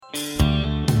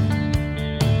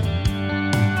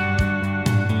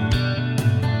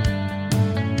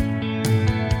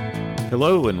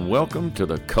Hello and welcome to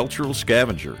the Cultural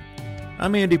Scavenger.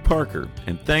 I'm Andy Parker,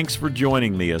 and thanks for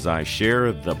joining me as I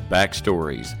share the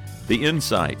backstories, the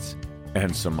insights,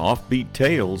 and some offbeat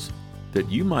tales that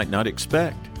you might not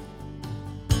expect.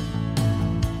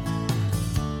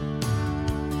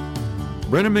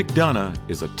 Brenna McDonough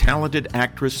is a talented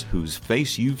actress whose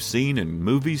face you've seen in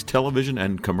movies, television,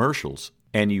 and commercials,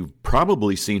 and you've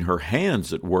probably seen her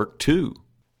hands at work too.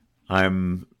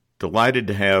 I'm delighted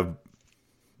to have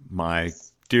my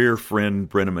dear friend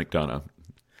Brenna McDonough.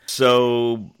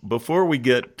 So before we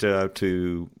get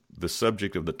to the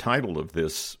subject of the title of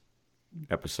this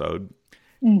episode,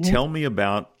 tell me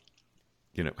about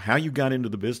how you got into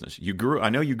the business. I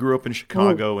know you grew up in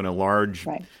Chicago in a large,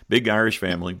 big Irish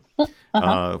family.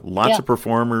 Lots of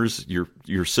performers.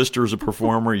 Your sister's a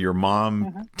performer. Your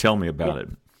mom. Tell me about it.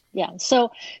 Yeah, so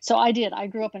I did. I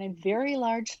grew up in a very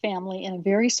large family in a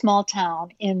very small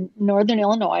town in northern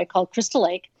Illinois called Crystal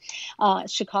Lake.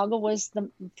 Chicago was the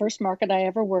first market I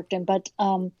ever worked in. But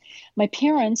my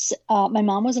parents, my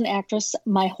mom was an actress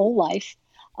my whole life.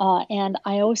 And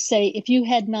I always say, if you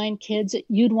had 9 kids,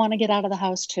 you'd want to get out of the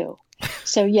house too.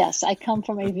 So yes, I come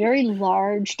from a very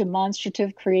large,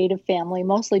 demonstrative, creative family,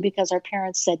 mostly because our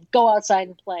parents said, go outside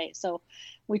and play. So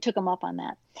we took them up on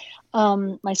that.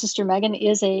 My sister Megan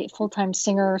is a full-time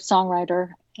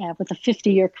singer-songwriter with a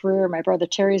 50-year career. My brother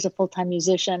Terry is a full-time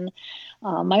musician.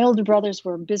 My older brothers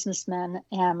were businessmen,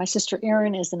 and my sister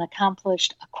Erin is an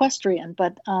accomplished equestrian.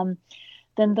 But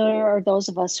then there are those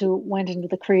of us who went into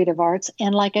the creative arts.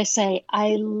 And like I say,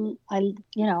 I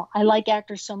like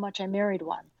actors so much I married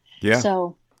one. Yeah.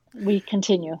 So we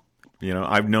continue.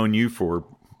 I've known you for,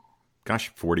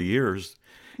 40 years.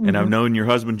 And I've known your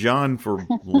husband, John, for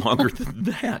longer than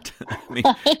that. I mean,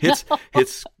 it's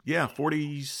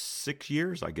 46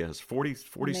 years, I guess,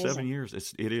 47 amazing.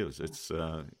 years. It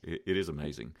is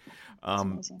amazing.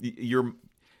 Amazing.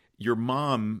 Your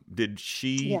mom, did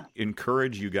she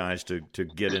encourage you guys to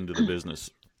get into the business,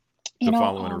 to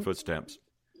follow in her footsteps?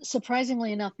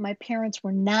 Surprisingly enough, my parents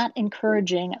were not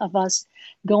encouraging of us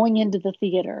going into the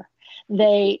theater.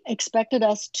 They expected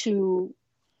us to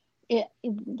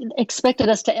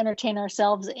entertain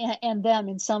ourselves and them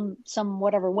in some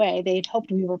whatever way. They'd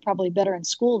hoped we were probably better in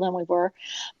school than we were.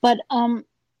 But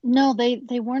no,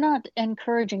 they were not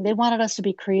encouraging. They wanted us to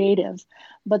be creative.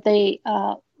 But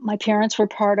my parents were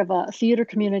part of a theater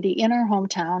community in our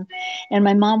hometown. And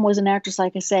my mom was an actress,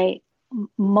 like I say,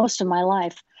 most of my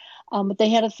life. But they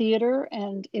had a theater,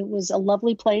 and it was a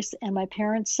lovely place. And my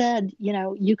parents said,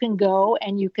 you can go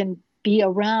and you can be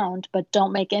around, but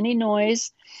don't make any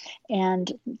noise.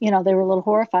 And, they were a little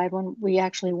horrified when we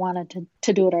actually wanted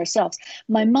to do it ourselves.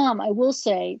 My mom, I will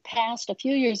say, passed a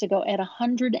few years ago at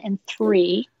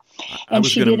 103. And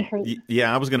she did her.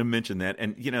 Yeah, I was going to mention that.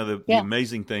 And, the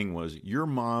amazing thing was your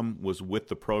mom was with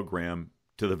the program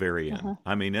to the very end.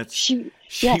 I mean, she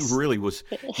really was,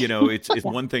 it's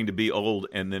one thing to be old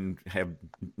and then have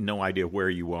no idea where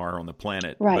you are on the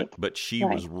planet. Right. But she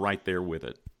was right there with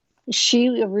it. She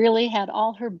really had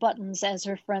all her buttons, as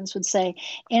her friends would say.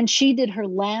 And she did her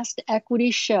last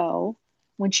equity show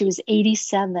when she was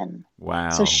 87. Wow.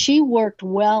 So she worked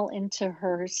well into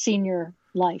her senior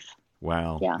life.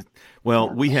 Wow. Yeah.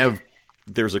 Well,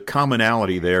 there's a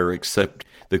commonality there, except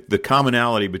the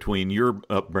commonality between your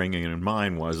upbringing and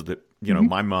mine was that,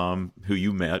 my mom, who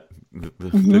you met,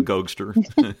 the Gogster.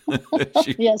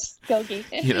 Yes,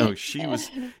 Gogi.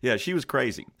 she was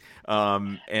crazy.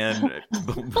 And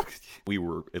we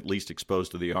were at least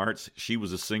exposed to the arts. She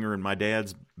was a singer in my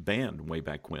dad's band way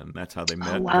back when. That's how they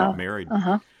met and got married.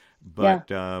 But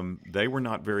they were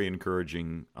not very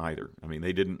encouraging either. I mean,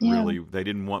 they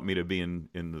didn't want me to be in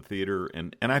the theater.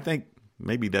 And I think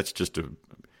maybe that's just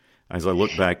as I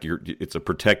look back, it's a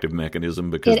protective mechanism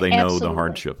because they know the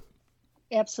hardship.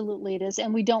 Absolutely it is.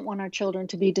 And we don't want our children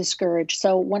to be discouraged.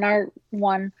 So when our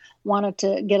one wanted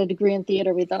to get a degree in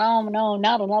theater, we thought, oh, no,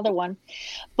 not another one.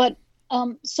 But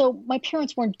so my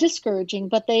parents weren't discouraging,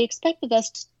 but they expected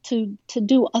us to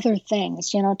do other things,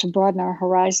 to broaden our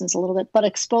horizons a little bit, but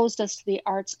exposed us to the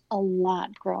arts a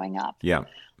lot growing up. Yeah.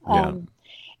 And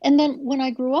then when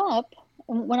I grew up,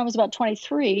 when I was about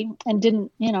 23 and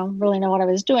didn't, really know what I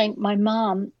was doing, my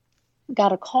mom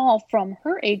got a call from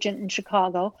her agent in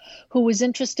Chicago who was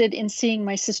interested in seeing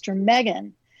my sister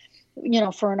Megan,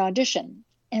 for an audition.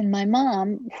 And my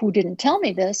mom, who didn't tell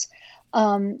me this,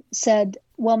 said,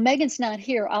 well, Megan's not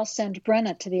here. I'll send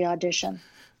Brenna to the audition.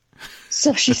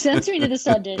 So she sends me to this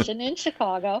audition in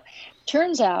Chicago.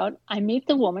 Turns out I meet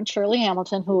the woman, Shirley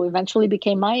Hamilton, who eventually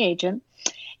became my agent.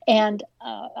 And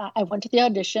I went to the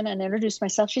audition and introduced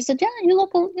myself. She said, yeah, you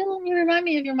remind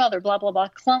me of your mother, blah, blah, blah.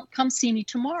 Come see me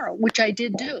tomorrow, which I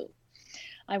did do.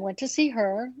 I went to see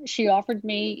her. She offered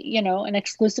me, an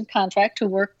exclusive contract to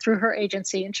work through her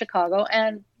agency in Chicago.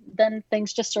 And then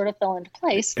things just sort of fell into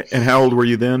place. And how old were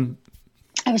you then?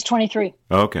 I was 23.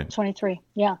 Okay. 23,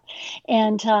 yeah.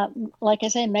 And like I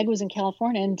say, Meg was in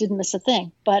California and didn't miss a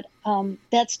thing. But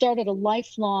that started a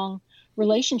lifelong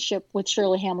relationship with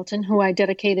Shirley Hamilton, who I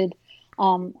dedicated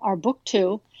our book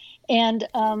to. And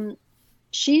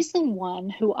she's the one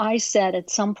who I said at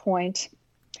some point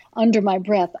under my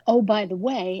breath, oh, by the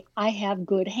way, I have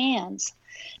good hands.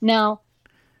 Now,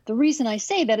 the reason I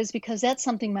say that is because that's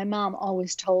something my mom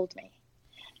always told me.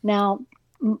 Now,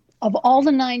 of all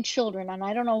the 9 children, and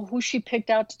I don't know who she picked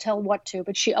out to tell what to,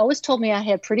 but she always told me I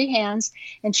had pretty hands,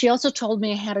 and she also told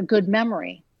me I had a good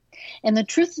memory. And the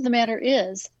truth of the matter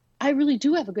is, I really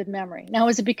do have a good memory. Now,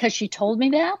 is it because she told me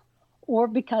that, or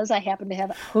because I happen to have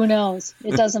it? Who knows?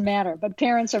 It doesn't matter. But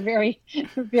parents are very,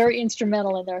 very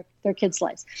instrumental in their kids'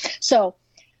 lives. So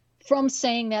from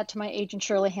saying that to my agent,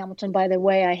 Shirley Hamilton, by the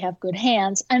way, I have good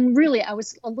hands, and really I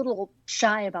was a little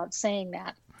shy about saying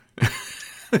that.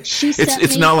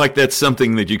 It's not like that's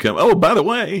something that you come, oh, by the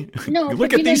way, no,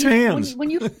 look at these hands. When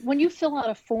you fill out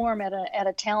a form at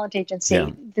a talent agency,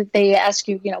 Yeah. they ask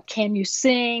you, can you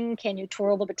sing? Can you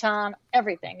twirl the baton?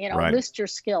 Everything, Right. List your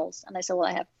skills. And I said, well,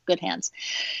 I have good hands.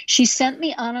 She sent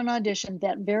me on an audition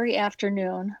that very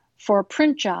afternoon for a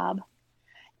print job.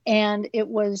 And it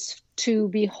was to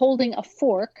be holding a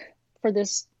fork for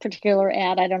this particular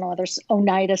ad. I don't know, there's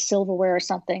Oneida Silverware or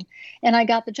something. And I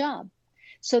got the job.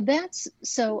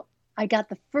 So I got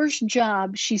the first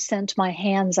job she sent my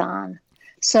hands on.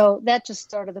 So that just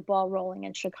started the ball rolling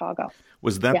in Chicago.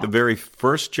 Was that the very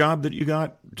first job that you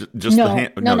got? Just the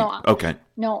hand? No. Okay.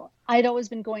 No, I'd always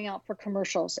been going out for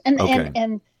commercials. And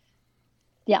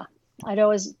yeah,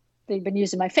 they'd been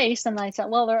using my face. And I thought,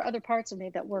 well, there are other parts of me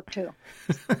that work too.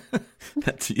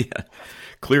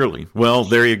 Clearly. Well,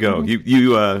 there you go.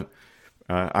 You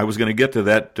I was going to get to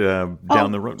that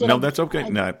down the road. No, that's okay.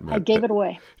 I gave it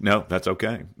away. No, that's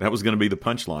okay. That was going to be the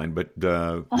punchline. But,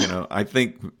 I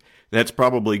think that's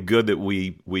probably good that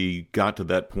we got to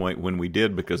that point when we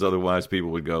did, because otherwise people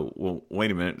would go, well,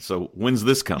 wait a minute. So when's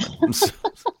this coming?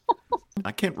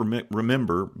 I can't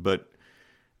remember, but,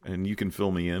 and you can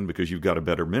fill me in because you've got a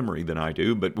better memory than I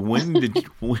do. But when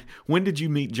did you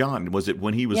meet John? Was it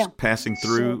when he was passing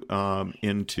through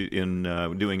in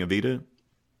doing Evita?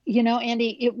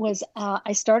 Andy, it was,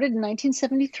 I started in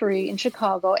 1973 in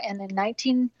Chicago, and in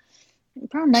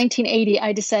around 1980,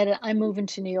 I decided I'm moving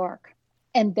to New York.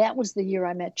 And that was the year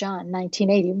I met John,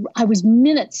 1980. I was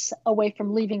minutes away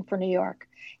from leaving for New York.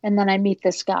 And then I meet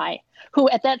this guy, who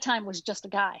at that time was just a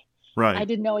guy. Right. I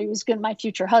didn't know he was my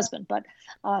future husband. But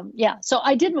so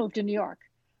I did move to New York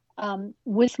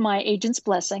with my agent's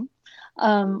blessing,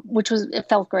 it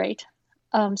felt great.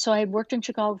 So I had worked in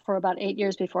Chicago for about 8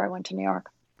 years before I went to New York.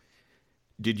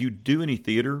 Did you do any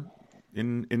theater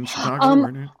in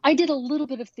Chicago? I did a little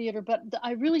bit of theater, but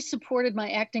I really supported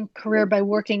my acting career by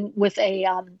working with a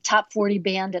top 40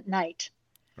 band at night.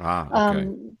 Okay.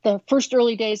 The first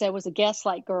early days, I was a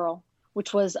Gaslight Girl,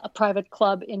 which was a private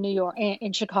club in New York,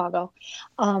 in Chicago.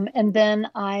 And then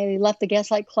I left the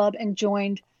Gaslight Club and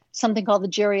joined something called the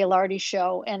Jerry Alardi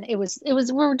Show. And it was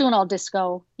we were doing all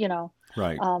disco,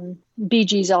 right. Bee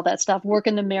Gees, all that stuff,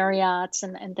 working the Marriotts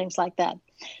and things like that.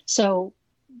 So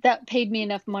that paid me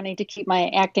enough money to keep my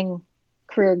acting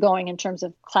career going in terms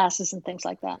of classes and things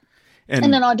like that.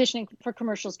 And then auditioning for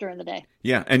commercials during the day.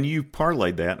 Yeah, and you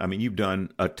parlayed that. I mean, you've done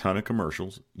a ton of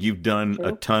commercials. You've done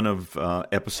a ton of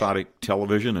episodic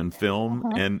television and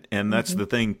film, and that's the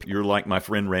thing. You're like my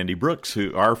friend Randy Brooks,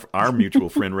 who our mutual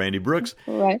friend Randy Brooks.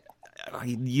 Right.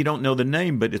 You don't know the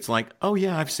name, but it's like, oh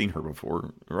yeah, I've seen her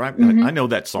before. Right? I know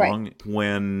that song. Right.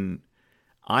 When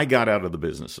I got out of the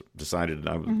business, decided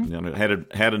I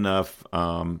had enough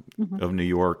of New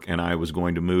York, and I was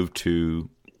going to move to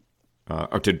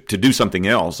do something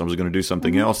else. I was going to do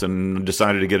something else, and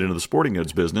decided to get into the sporting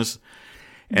goods business.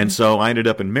 And so I ended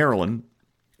up in Maryland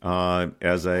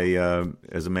as a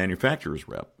manufacturer's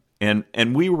rep.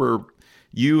 And we were,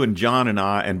 you and John and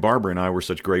I and Barbara and I were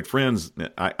such great friends.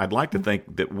 I'd like to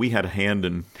think that we had a hand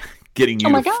in getting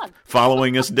you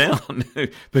following us down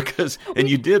because, and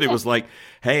you did. It was like,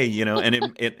 hey,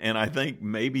 and I think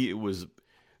maybe it was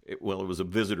a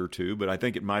visit or two, but I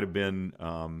think it might have been.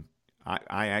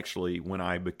 I actually, when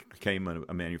I became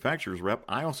a manufacturer's rep,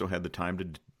 I also had the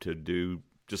time to do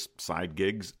just side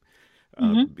gigs,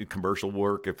 commercial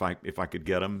work if I could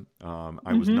get them.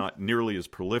 I was not nearly as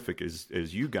prolific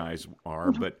as you guys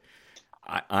are, but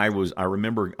I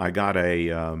remember I got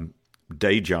a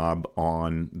day job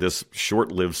on this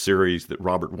short-lived series that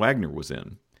Robert Wagner was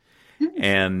in,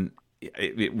 and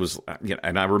it was,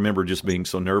 and I remember just being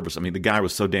so nervous. I mean, the guy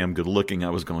was so damn good looking.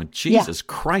 I was going, Yeah. Jesus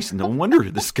Christ, no wonder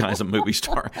this guy's a movie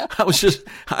star. I was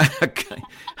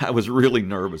really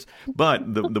nervous.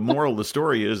 But the moral of the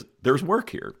story is there's work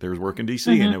here. There's work in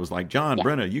D.C. And it was like, John, Yeah.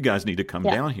 Brenna, you guys need to come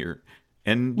Yeah. down here.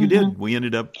 And you did. We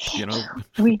ended up,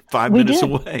 We 5 we minutes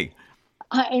did. away.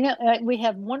 I know we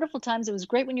had wonderful times. It was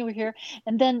great when you were here,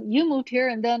 and then you moved here,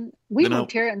 and then we Then I-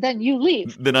 moved here, and then you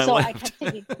leave. Then I so I left. kept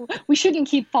thinking we shouldn't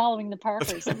keep following the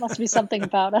Parkers. It must be something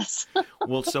about us.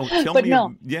 Well, so tell But me,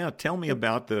 no. tell me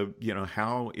about the,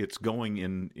 how it's going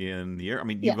in the air. I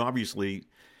mean, Yeah. you've obviously,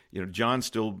 John's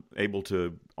still able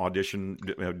to audition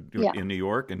Yeah. in New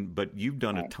York, but you've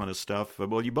done a Right. ton of stuff.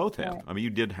 Well, you both have. Right. I mean, you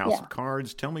did House Yeah. of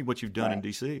Cards. Tell me what you've done in Right.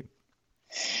 D.C.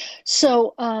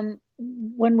 So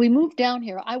when we moved down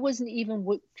here, I wasn't even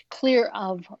clear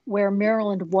of where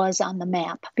Maryland was on the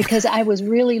map because I was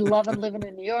really loving living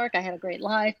in New York. I had a great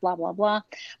life, blah, blah, blah.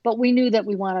 But we knew that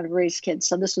we wanted to raise kids,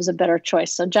 so this was a better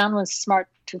choice. So John was smart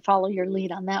to follow your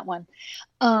lead on that one.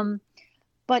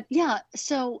 But yeah,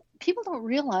 so people don't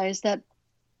realize that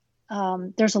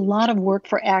there's a lot of work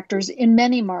for actors in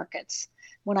many markets.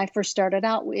 When I first started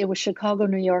out, it was Chicago,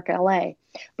 New York, LA.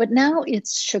 But now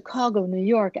it's Chicago, New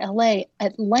York, LA,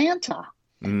 Atlanta,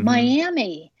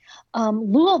 Miami,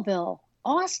 Louisville,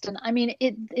 Austin. I mean,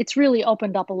 it's really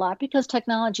opened up a lot because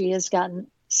technology has gotten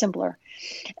simpler,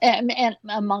 and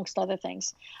amongst other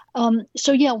things.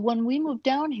 So yeah, when we moved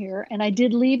down here, and I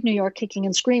did leave New York kicking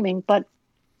and screaming, but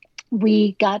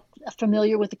we got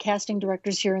familiar with the casting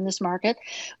directors here in this market,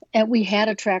 and we had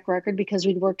a track record because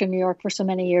we'd worked in New York for so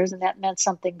many years, and that meant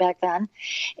something back then.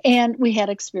 And we had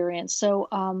experience. So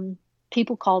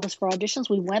people called us for auditions.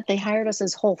 We went. They hired us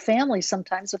as whole families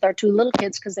sometimes with our two little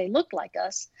kids because they looked like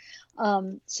us.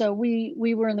 So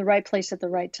we were in the right place at the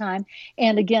right time.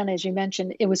 And again, as you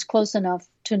mentioned, it was close enough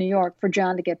to New York for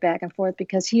John to get back and forth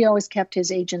because he always kept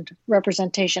his agent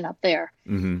representation up there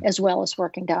as well as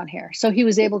working down here. So he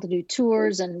was able to do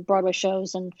tours and Broadway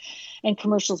shows and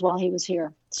commercials while he was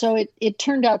here. So it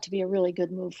turned out to be a really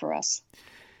good move for us.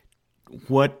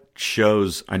 What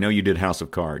shows? I know you did House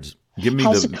of Cards. Give me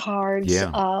House of Cards.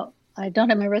 Yeah. I don't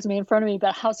have my resume in front of me,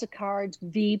 but House of Cards,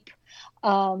 Veep.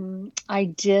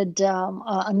 I did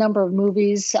a number of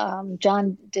movies.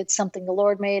 John did Something the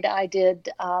Lord Made. I did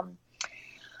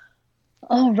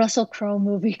Russell Crowe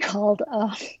movie called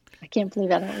I can't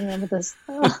believe I don't remember this.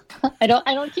 I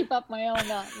don't keep up my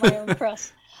own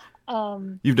press.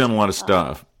 You've done a lot of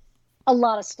stuff. A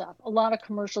lot of stuff, a lot of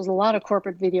commercials, a lot of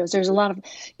corporate videos. There's a lot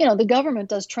of, the government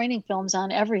does training films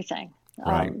on everything.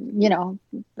 Right.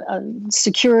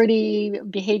 Security,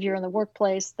 behavior in the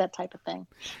workplace, that type of thing.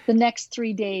 The Next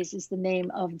 3 Days is the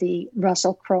name of the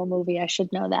Russell Crowe movie. I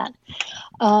should know that.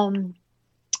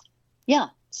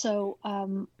 So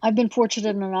I've been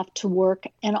fortunate enough to work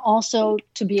and also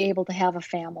to be able to have a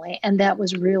family. And that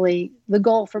was really the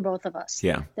goal for both of us.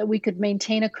 Yeah. That we could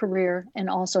maintain a career and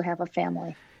also have a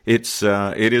family. It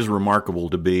is remarkable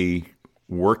to be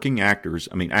working actors.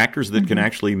 I mean, actors that can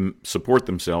actually support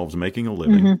themselves, making a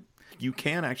living. You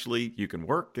can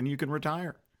work and you can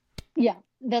retire. Yeah,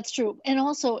 that's true. And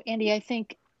also, Andy, I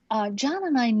think John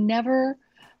and I never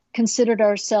considered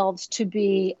ourselves to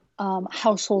be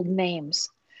household names.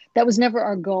 That was never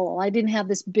our goal. I didn't have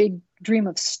this big dream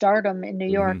of stardom in New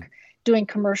York doing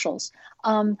commercials.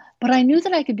 But I knew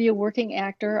that I could be a working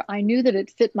actor. I knew that it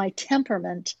fit my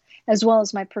temperament as well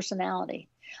as my personality.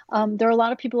 There are a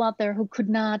lot of people out there who could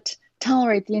not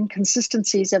tolerate the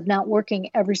inconsistencies of not working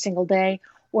every single day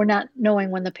or not knowing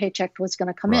when the paycheck was going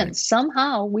to come in.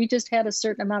 Somehow we just had a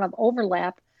certain amount of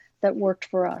overlap that worked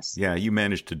for us. Yeah, you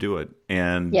managed to do it.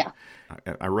 And yeah.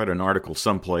 I read an article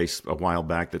someplace a while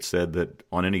back that said that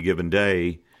on any given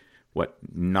day,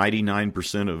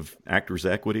 99% of Actors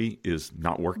Equity is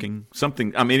not working.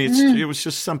 Something. I mean, it was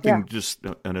just something, just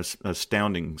an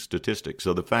astounding statistic.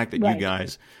 So the fact that you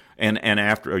guys and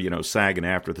after SAG and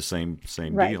after the same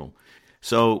deal.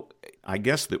 So I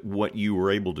guess that what you were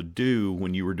able to do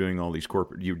when you were doing all these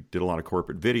you did a lot of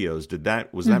corporate videos.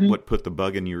 Was that what put the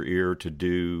bug in your ear to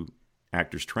do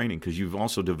actors training? Because you've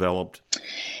also developed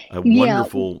a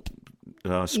wonderful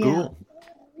school.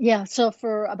 Yeah. So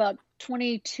for about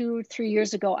 3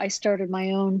 years ago, I started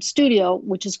my own studio,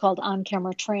 which is called On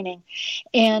Camera Training.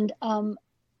 And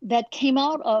that came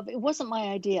out of, it wasn't my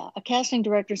idea. A casting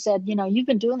director said, you've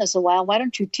been doing this a while. Why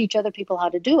don't you teach other people how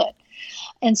to do it?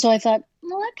 And so I thought,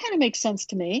 well, that kind of makes sense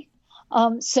to me.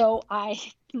 So I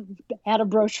had a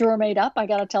brochure made up. I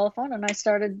got a telephone and I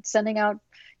started sending out,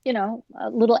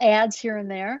 little ads here and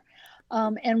there.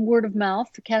 and word of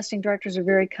mouth. The casting directors are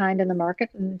very kind in the market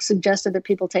and suggested that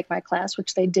people take my class,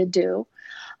 which they did do.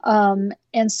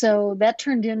 And so that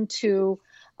turned into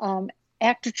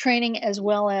actor training, as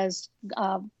well as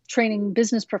training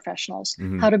business professionals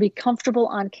how to be comfortable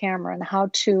on camera and how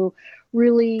to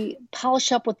really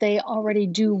polish up what they already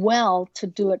do well to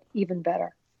do it even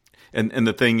better. And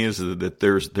the thing is that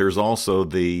there's also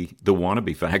the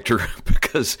wannabe factor,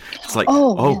 because it's like,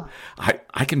 yeah.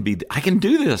 I can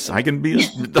do this. I can be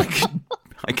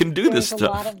I can do this stuff. There's a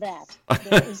lot of that.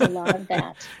 There is a lot of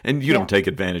that. And you don't take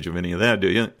advantage of any of that, do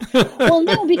you? Well,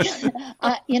 no, because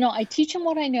I teach them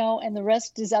what I know, and the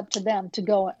rest is up to them to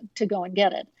go and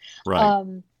get it.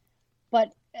 Right.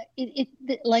 But it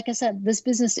like I said, this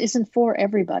business isn't for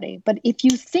everybody. But if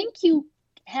you think you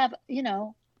have,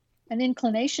 an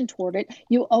inclination toward it,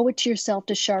 you owe it to yourself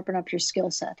to sharpen up your skill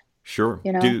set. Sure.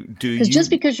 Because just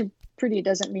because you're pretty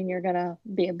doesn't mean you're going to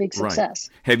be a big success.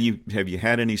 Right. Have you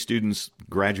had any students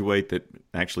graduate that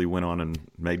actually went on and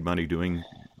made money doing?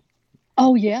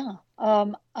 Oh yeah.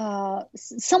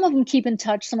 Some of them keep in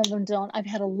touch. Some of them don't. I've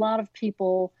had a lot of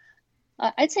people.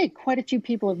 I'd say quite a few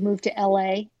people have moved to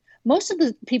LA. Most of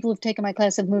the people who've taken my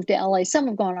class have moved to LA. Some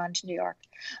have gone on to New York.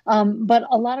 But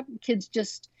a lot of kids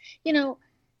just,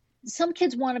 some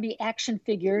kids want to be action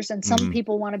figures, and some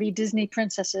people want to be Disney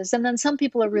princesses. And then some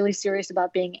people are really serious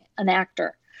about being an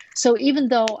actor. So even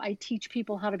though I teach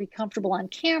people how to be comfortable on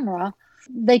camera,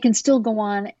 they can still go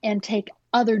on and take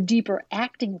other deeper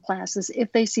acting classes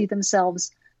if they see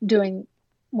themselves doing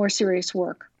more serious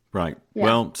work. Right. Yeah.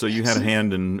 Well, so you had a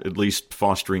hand in at least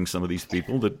fostering some of these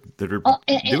people that are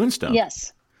doing stuff.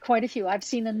 Yes. Quite a few. I've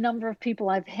seen a number of people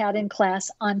I've had in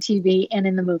class on TV and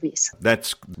in the movies.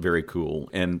 That's very cool.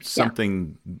 And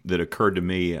something that occurred to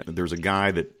me, there's a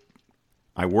guy that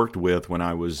I worked with when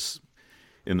I was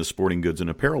in the sporting goods and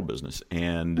apparel business.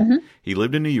 And he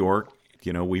lived in New York.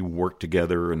 We worked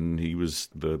together, and he was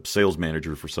the sales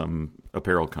manager for some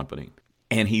apparel company.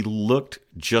 And he looked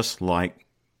just like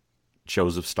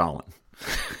Joseph Stalin.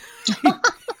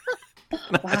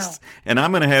 Wow. And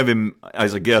I'm going to have him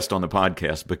as a guest on the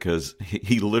podcast, because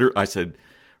he literally, I said,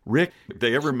 Rick, if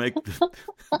they ever make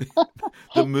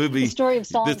the movie, the story of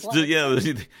Stalin's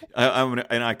life.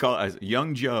 And I call it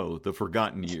Young Joe, The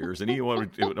Forgotten Years, and it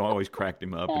always cracked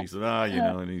him up, and he said,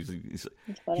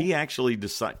 and he actually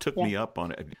took me up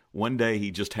on it. One day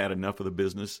he just had enough of the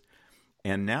business,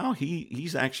 and now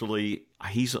he's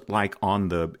like on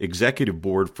the executive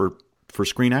board for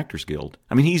Screen Actors Guild.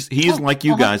 I mean, he is like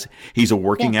you guys. He's a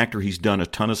working actor. He's done a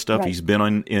ton of stuff. Right. He's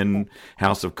been in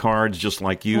House of Cards, just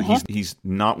like you. He's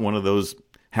not one of those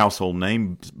household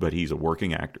names, but he's a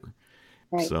working actor.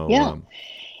 Right. So,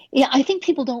 yeah, I think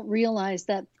people don't realize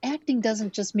that acting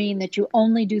doesn't just mean that you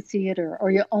only do theater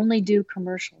or you only do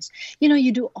commercials.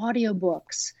 You do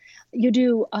audiobooks, you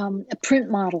do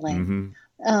print modeling.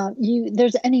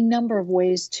 There's any number of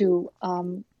ways to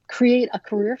create a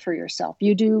career for yourself.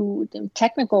 You do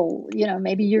technical,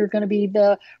 maybe you're going to be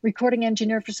the recording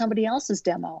engineer for somebody else's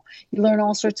demo. You learn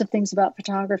all sorts of things about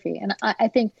photography. And I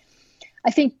think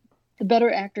the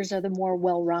better actors are the more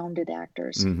well-rounded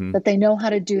actors, that they know how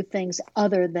to do things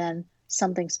other than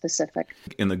something specific.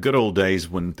 In the good old days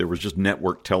when there was just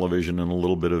network television and a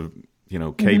little bit of,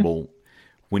 cable,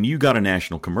 when you got a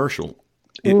national commercial,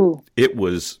 it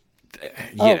was...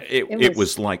 it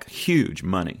was like huge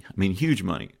money. I mean, huge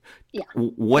money. Yeah.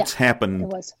 What's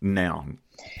happened now?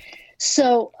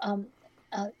 So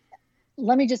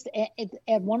let me just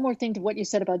add one more thing to what you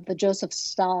said about the Joseph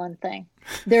Stalin thing.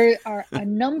 There are a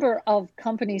number of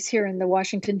companies here in the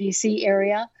Washington, D.C.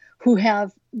 area who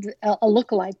have a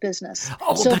lookalike business.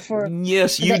 Oh, so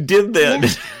yes, you did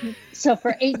that. Yeah. So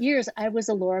for 8 years, I was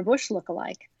a Laura Bush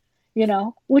lookalike.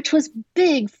 Which was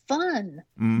big fun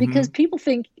because people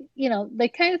think, they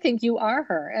kind of think you are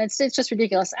her. And it's just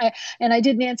ridiculous. I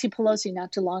did Nancy Pelosi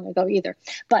not too long ago either.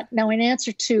 But now in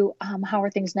answer to how are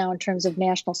things now in terms of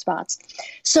national spots.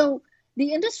 So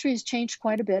the industry has changed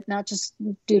quite a bit, not just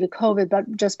due to COVID, but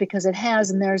just because it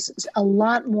has. And there's a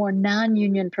lot more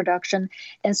non-union production.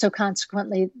 And so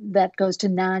consequently, that goes to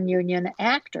non-union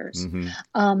actors.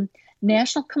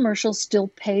 National commercials still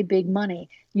pay big money.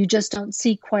 You just don't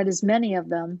see quite as many of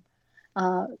them.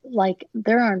 Like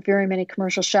there aren't very many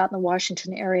commercials shot in the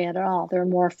Washington area at all. There are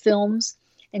more films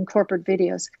and corporate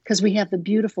videos because we have the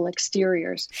beautiful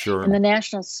exteriors. Sure. And the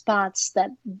national spots that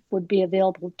would be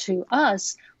available to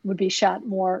us would be shot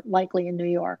more likely in New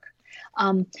York.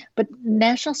 But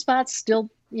national spots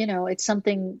still, it's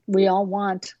something we all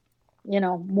want,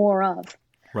 more of.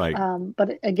 Right.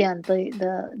 But again,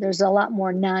 there's a lot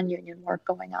more non-union work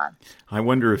going on. I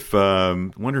wonder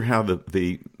how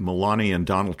the Melania and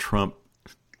Donald Trump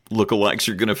lookalikes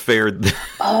are going to fare.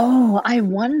 Oh, I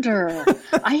wonder.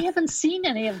 I haven't seen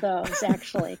any of those,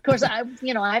 actually. Of course, I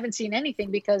haven't seen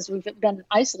anything because we've been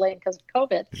isolated because of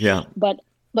COVID. Yeah.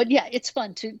 But yeah, it's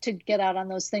fun to get out on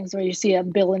those things where you see a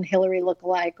Bill and Hillary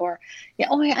lookalike, or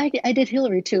I did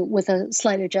Hillary too with a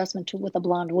slight adjustment with a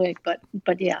blonde wig, but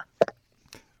yeah.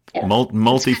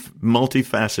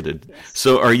 Multifaceted. Yes.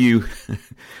 So are you,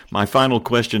 my final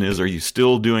question is, are you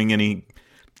still doing any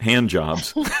hand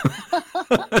jobs?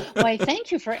 Why,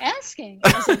 thank you for asking.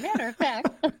 As a matter of fact.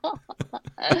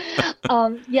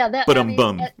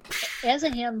 As a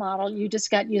hand model, you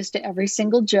just got used to every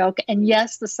single joke. And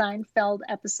yes, the Seinfeld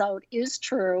episode is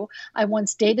true. I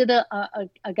once dated a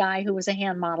guy who was a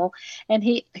hand model, and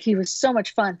he was so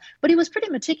much fun, but he was pretty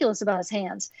meticulous about his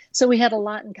hands. So we had a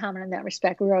lot in common in that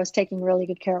respect. We were always taking really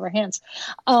good care of our hands.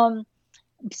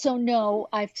 So no,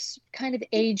 I've kind of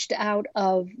aged out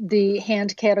of the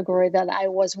hand category that I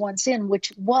was once in,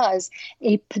 which was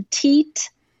a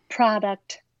petite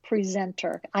product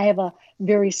presenter. I have a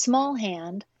very small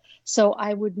hand, so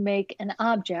I would make an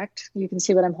object. You can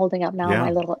see what I'm holding up now in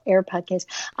my little AirPod case.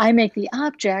 I make the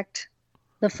object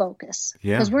the focus.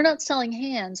 Because we're not selling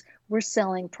hands, we're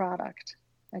selling product.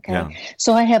 Okay. Yeah.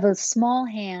 So I have a small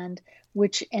hand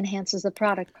which enhances the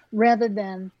product rather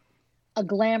than a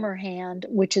glamour hand,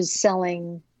 which is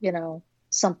selling,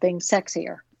 something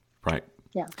sexier. Right.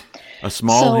 Yeah. A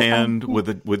small hand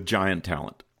with giant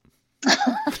talent.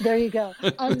 There you go.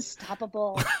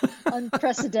 Unstoppable,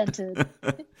 unprecedented.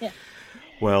 Yeah.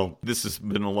 Well, this has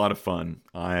been a lot of fun.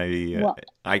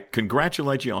 I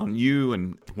congratulate you on you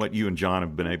and what you and John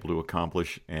have been able to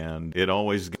accomplish, and it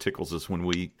always tickles us when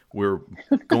we're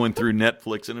going through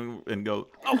Netflix and go,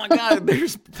 oh my God,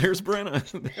 there's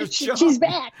Brenna, there's John. She's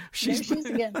back. She's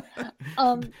again.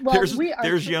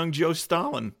 There's young Joe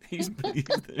Stalin. He's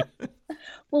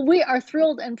Well, we are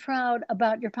thrilled and proud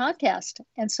about your podcast,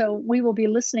 and so we will be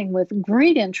listening with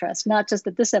great interest, not just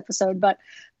at this episode, but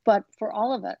for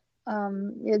all of it.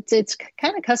 It's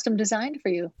kind of custom designed for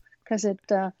you because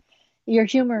your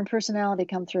humor and personality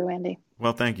come through, Andy.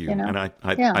 Well, thank you. And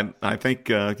I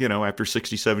think after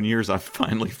 67 years, I've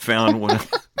finally found one of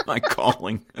my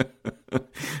calling.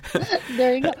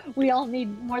 There you go. We all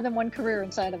need more than one career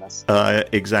inside of us.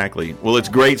 Exactly. Well, it's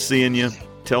great seeing you.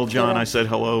 Tell John I said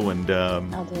hello, and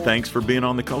thanks for being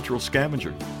on the Cultural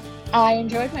Scavenger. I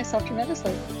enjoyed myself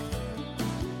tremendously.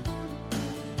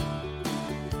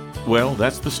 Well,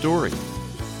 that's the story.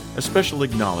 A special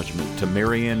acknowledgement to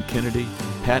Marianne Kennedy,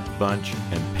 Pat Bunch,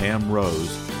 and Pam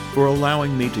Rose for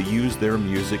allowing me to use their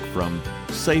music from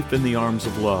Safe in the Arms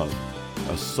of Love,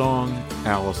 a song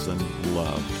Allison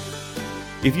loved.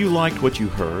 If you liked what you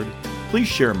heard, please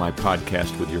share my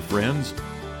podcast with your friends.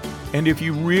 And if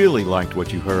you really liked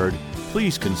what you heard,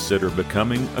 please consider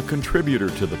becoming a contributor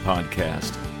to the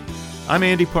podcast. I'm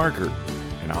Andy Parker,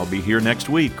 and I'll be here next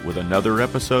week with another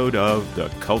episode of The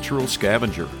Cultural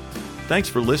Scavenger. Thanks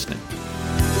for listening.